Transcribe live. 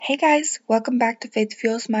Hey guys, welcome back to Faith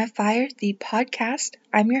Fuels My Fire, the podcast.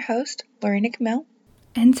 I'm your host, Lorena Camille.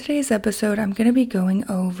 In today's episode, I'm going to be going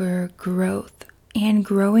over growth and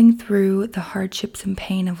growing through the hardships and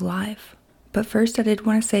pain of life. But first, I did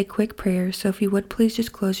want to say a quick prayer, so if you would please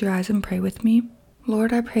just close your eyes and pray with me.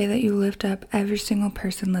 Lord, I pray that you lift up every single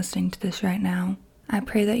person listening to this right now. I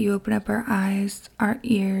pray that you open up our eyes, our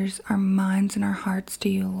ears, our minds, and our hearts to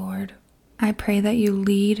you, Lord. I pray that you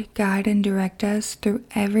lead, guide, and direct us through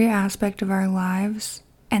every aspect of our lives,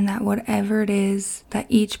 and that whatever it is that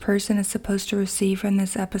each person is supposed to receive from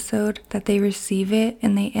this episode, that they receive it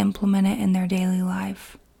and they implement it in their daily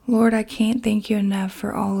life. Lord, I can't thank you enough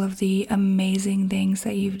for all of the amazing things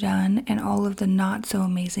that you've done and all of the not so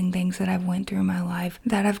amazing things that I've went through in my life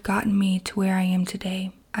that have gotten me to where I am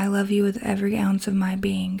today. I love you with every ounce of my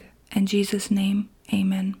being. In Jesus' name,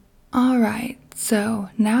 amen. Alright,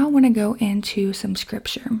 so now I want to go into some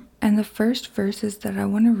scripture. And the first verses that I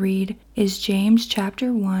want to read is James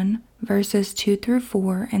chapter 1, verses 2 through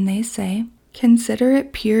 4, and they say, "Consider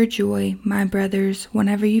it pure joy, my brothers,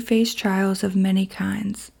 whenever you face trials of many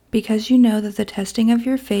kinds, because you know that the testing of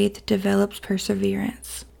your faith develops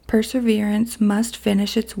perseverance. Perseverance must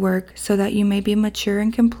finish its work so that you may be mature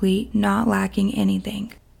and complete, not lacking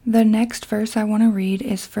anything." The next verse I want to read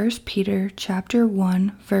is 1 Peter chapter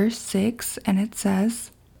 1, verse 6, and it says,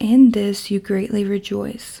 "In this you greatly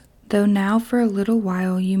rejoice, though now for a little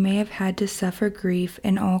while you may have had to suffer grief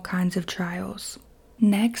in all kinds of trials."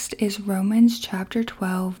 Next is Romans chapter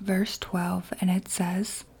 12, verse 12, and it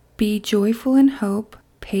says, "Be joyful in hope,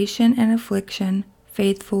 patient in affliction,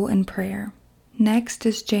 faithful in prayer." Next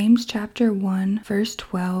is James chapter 1, verse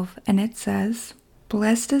 12, and it says,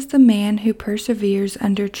 "Blessed is the man who perseveres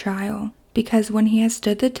under trial, because when he has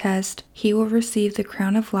stood the test, he will receive the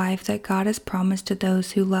crown of life that God has promised to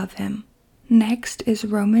those who love him." Next is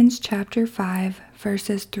Romans chapter 5,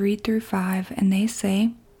 verses 3 through 5, and they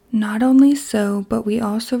say, "Not only so, but we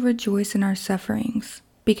also rejoice in our sufferings,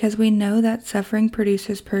 because we know that suffering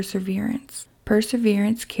produces perseverance,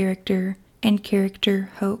 perseverance character, and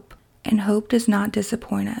character hope. And hope does not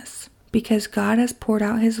disappoint us, because God has poured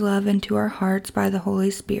out his love into our hearts by the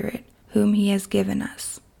Holy Spirit, whom he has given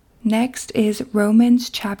us." Next is Romans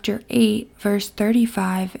chapter 8, verse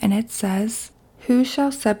 35, and it says, "Who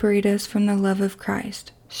shall separate us from the love of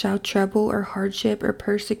Christ? Shall trouble or hardship or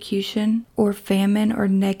persecution or famine or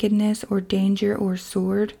nakedness or danger or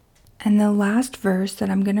sword?" And the last verse that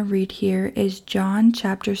I'm going to read here is John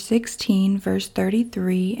chapter 16, verse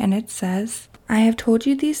 33, and it says, "I have told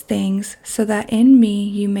you these things so that in me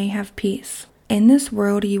you may have peace. In this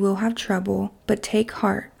world you will have trouble, but take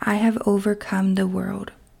heart, I have overcome the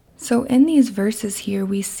world." So in these verses here,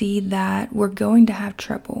 we see that we're going to have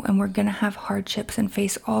trouble and we're going to have hardships and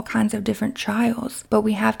face all kinds of different trials, but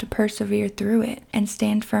we have to persevere through it and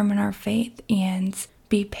stand firm in our faith and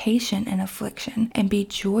be patient in affliction and be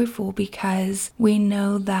joyful because we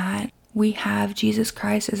know that we have Jesus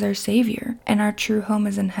Christ as our Savior and our true home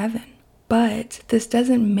is in heaven. But this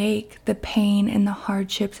doesn't make the pain and the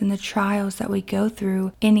hardships and the trials that we go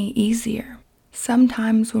through any easier.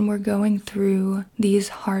 Sometimes when we're going through these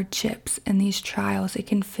hardships and these trials, it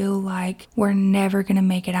can feel like we're never going to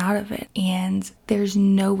make it out of it. And there's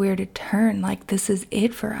nowhere to turn, like this is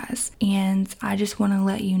it for us. And I just want to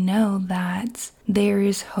let you know that there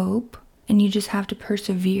is hope. And you just have to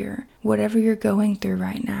persevere. Whatever you're going through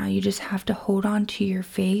right now, you just have to hold on to your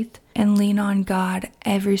faith and lean on God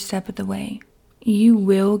every step of the way. You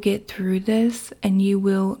will get through this and you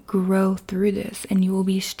will grow through this and you will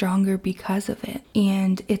be stronger because of it.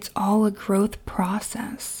 And it's all a growth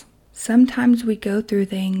process. Sometimes we go through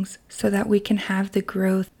things so that we can have the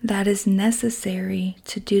growth that is necessary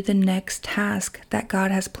to do the next task that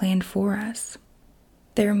God has planned for us.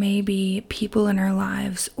 There may be people in our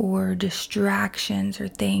lives or distractions or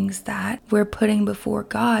things that we're putting before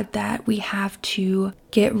God that we have to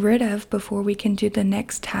get rid of before we can do the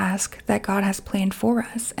next task that God has planned for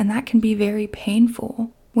us. And that can be very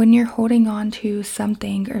painful. When you're holding on to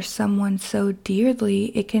something or someone so dearly,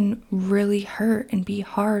 it can really hurt and be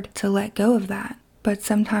hard to let go of that. But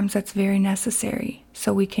sometimes that's very necessary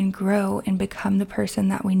so we can grow and become the person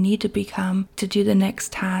that we need to become to do the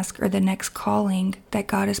next task or the next calling that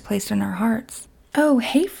God has placed in our hearts. Oh,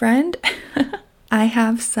 hey friend, I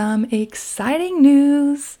have some exciting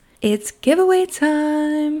news. It's giveaway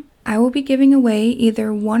time. I will be giving away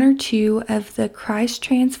either one or two of the Christ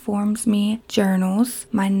Transforms Me journals,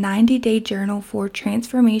 my 90-day journal for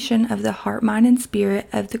transformation of the heart, mind, and spirit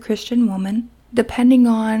of the Christian woman. Depending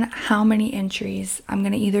on how many entries, I'm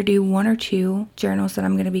going to either do one or two journals that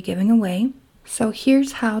I'm going to be giving away. So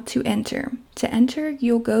here's how to enter. To enter,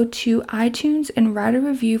 you'll go to iTunes and write a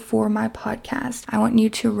review for my podcast. I want you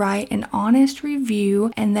to write an honest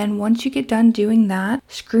review, and then once you get done doing that,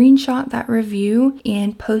 screenshot that review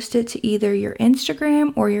and post it to either your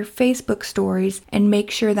Instagram or your Facebook stories, and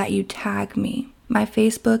make sure that you tag me. My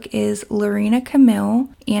Facebook is Lorena Camille,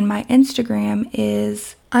 and my Instagram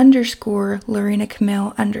is _Lorena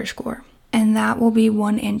Camille _. And that will be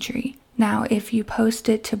one entry. Now, if you post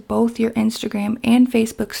it to both your Instagram and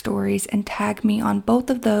Facebook stories and tag me on both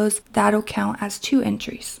of those, that'll count as 2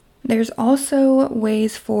 entries. There's also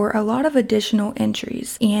ways for a lot of additional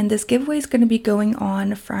entries, and this giveaway is going to be going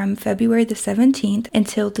on from February the 17th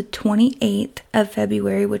until the 28th of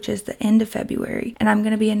February, which is the end of February, and I'm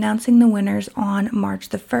going to be announcing the winners on March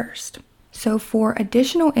the 1st. So for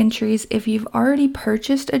additional entries, if you've already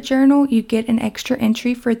purchased a journal, you get an extra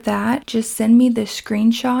entry for that. Just send me the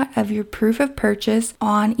screenshot of your proof of purchase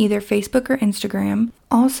on either Facebook or Instagram.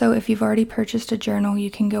 Also, if you've already purchased a journal, you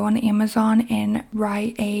can go on Amazon and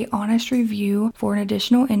write an honest review for an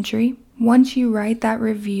additional entry. Once you write that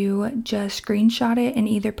review, just screenshot it and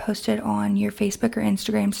either post it on your Facebook or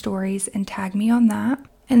Instagram stories and tag me on that.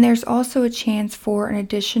 And there's also a chance for an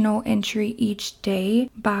additional entry each day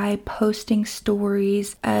by posting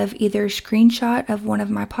stories of either a screenshot of one of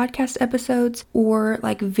my podcast episodes or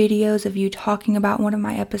like videos of you talking about one of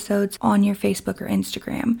my episodes on your Facebook or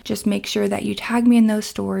Instagram. Just make sure that you tag me in those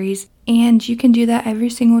stories, and you can do that every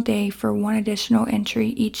single day for one additional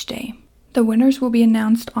entry each day. The winners will be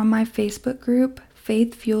announced on my Facebook group,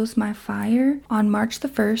 Faith Fuels My Fire, on March the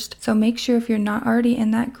 1st. So make sure if you're not already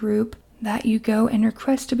in that group, that you go and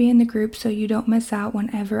request to be in the group so you don't miss out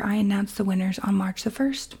whenever I announce the winners on March the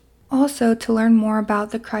 1st. Also, to learn more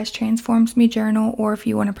about the Christ Transforms Me journal, or if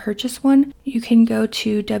you want to purchase one, you can go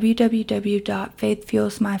to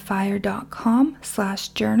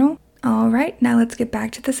www.faithfuelsmyfire.com/journal. All right, now let's get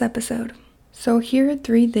back to this episode. So here are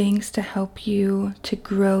 3 things to help you to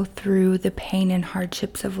grow through the pain and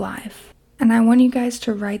hardships of life. And I want you guys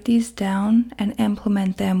to write these down and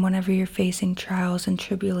implement them whenever you're facing trials and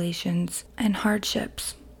tribulations and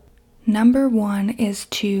hardships. Number 1 is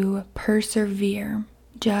to persevere.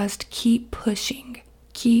 Just keep pushing.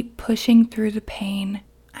 Keep pushing through the pain.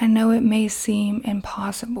 I know it may seem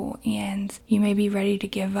impossible and you may be ready to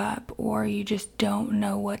give up, or you just don't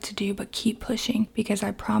know what to do, but keep pushing, because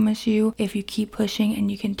I promise you, if you keep pushing and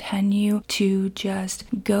you continue to just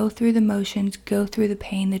go through the motions, go through the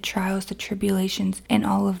pain, the trials, the tribulations, and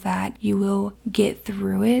all of that, you will get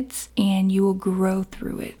through it and you will grow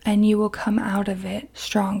through it and you will come out of it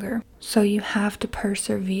stronger. So you have to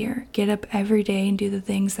persevere. Get up every day and do the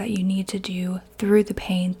things that you need to do through the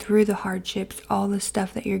pain, through the hardships, all the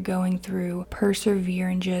stuff that you're going through. Persevere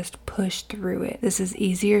and just push through it. This is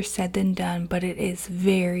easier said than done, but it is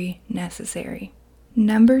very necessary.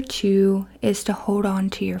 Number 2 is to hold on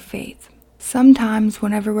to your faith. Sometimes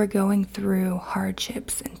whenever we're going through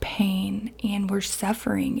hardships and pain and we're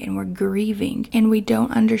suffering and we're grieving and we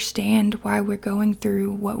don't understand why we're going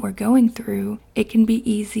through what we're going through, it can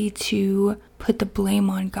be easy to put the blame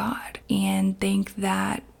on God and think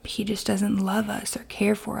that He just doesn't love us or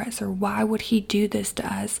care for us, or why would He do this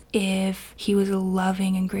to us if He was a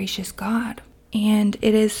loving and gracious God? And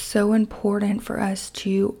it is so important for us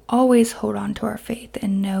to always hold on to our faith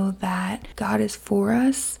and know that God is for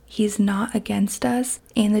us. He's not against us.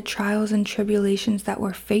 And the trials and tribulations that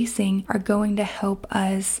we're facing are going to help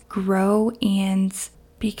us grow and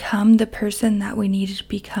become the person that we need to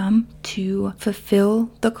become to fulfill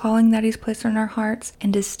the calling that He's placed on our hearts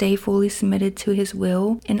and to stay fully submitted to His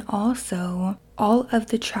will. And also, all of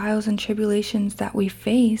the trials and tribulations that we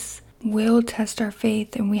face will test our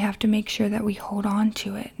faith, and we have to make sure that we hold on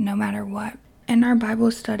to it no matter what. In our Bible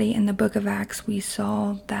study in the book of Acts, we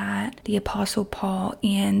saw that the Apostle Paul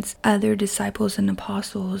and other disciples and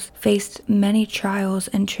apostles faced many trials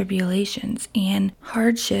and tribulations and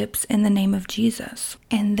hardships in the name of Jesus.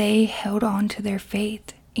 And they held on to their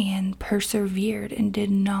faith and persevered and did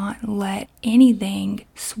not let anything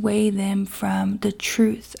sway them from the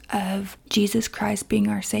truth of Jesus Christ being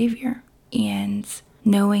our Savior. And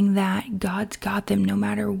knowing that God's got them no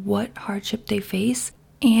matter what hardship they face,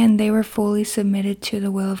 and they were fully submitted to the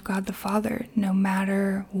will of God the Father, no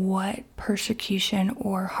matter what persecution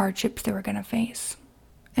or hardships they were going to face.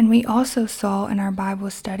 And we also saw in our Bible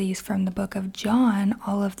studies from the book of John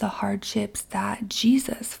all of the hardships that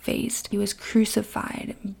Jesus faced. He was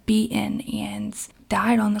crucified, beaten, and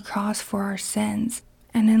died on the cross for our sins.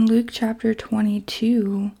 And in Luke chapter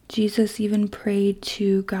 22, Jesus even prayed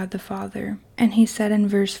to God the Father. And He said in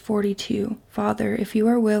verse 42, "Father, if you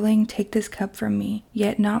are willing, take this cup from me,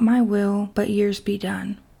 yet not my will, but yours be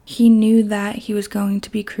done." He knew that he was going to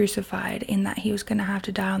be crucified and that he was going to have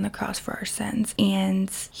to die on the cross for our sins. And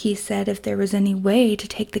he said if there was any way to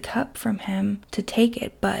take the cup from him, to take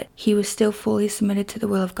it. But he was still fully submitted to the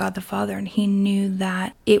will of God the Father. And he knew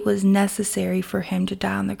that it was necessary for him to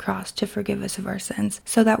die on the cross to forgive us of our sins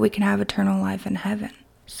so that we can have eternal life in heaven.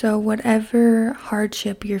 So whatever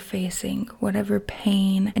hardship you're facing, whatever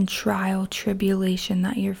pain and trial, tribulation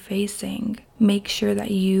that you're facing, make sure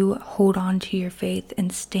that you hold on to your faith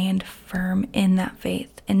and stand firm in that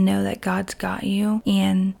faith and know that God's got you.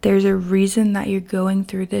 And there's a reason that you're going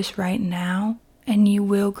through this right now. And you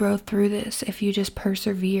will grow through this if you just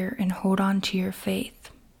persevere and hold on to your faith.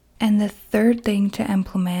 And the third thing to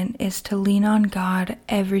implement is to lean on God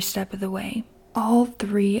every step of the way. All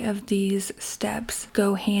three of these steps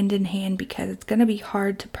go hand in hand because it's going to be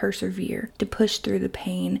hard to persevere, to push through the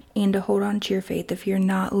pain, and to hold on to your faith if you're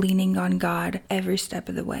not leaning on God every step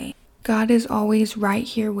of the way. God is always right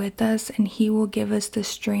here with us, and He will give us the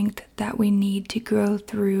strength that we need to grow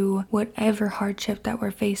through whatever hardship that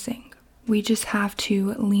we're facing. We just have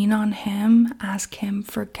to lean on Him, ask Him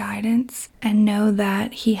for guidance, and know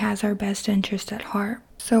that He has our best interest at heart.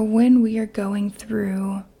 So when we are going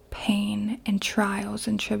through pain and trials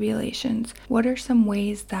and tribulations, what are some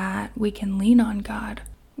ways that we can lean on God?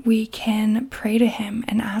 We can pray to Him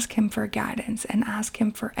and ask Him for guidance and ask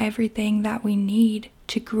Him for everything that we need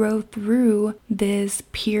to grow through this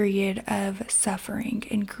period of suffering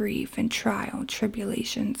and grief and trial and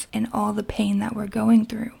tribulations and all the pain that we're going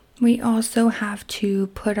through. We also have to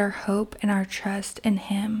put our hope and our trust in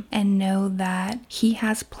Him and know that He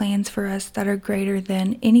has plans for us that are greater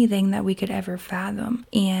than anything that we could ever fathom.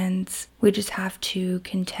 And we just have to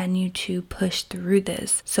continue to push through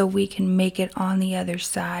this so we can make it on the other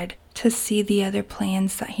side to see the other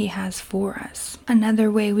plans that He has for us.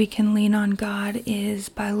 Another way we can lean on God is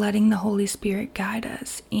by letting the Holy Spirit guide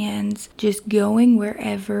us and just going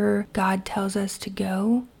wherever God tells us to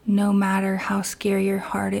go. No matter how scary or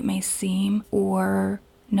hard it may seem, or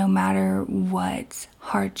no matter what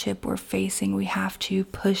hardship we're facing, we have to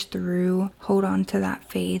push through, hold on to that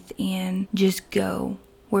faith, and just go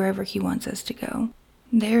wherever He wants us to go.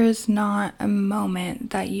 There is not a moment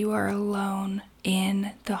that you are alone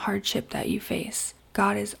in the hardship that you face.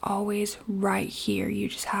 God is always right here. You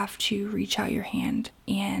just have to reach out your hand,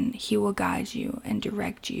 and He will guide you and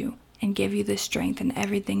direct you and give you the strength and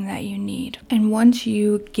everything that you need. And once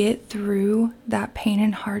you get through that pain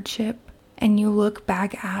and hardship and you look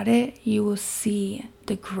back at it, you will see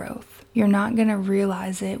the growth. You're not going to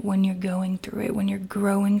realize it when you're going through it. When you're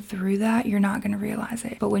growing through that, you're not going to realize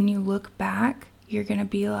it. But when you look back, you're going to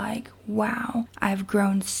be like, wow, I've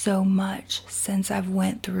grown so much since I've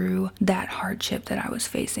went through that hardship that I was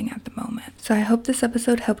facing at the moment. So I hope this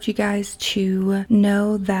episode helped you guys to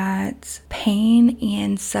know that pain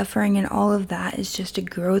and suffering and all of that is just a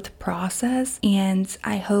growth process. And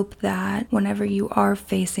I hope that whenever you are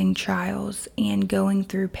facing trials and going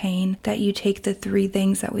through pain, that you take the 3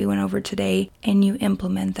 things that we went over today and you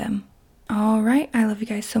implement them. All right, I love you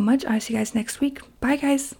guys so much. I'll see you guys next week. Bye, guys.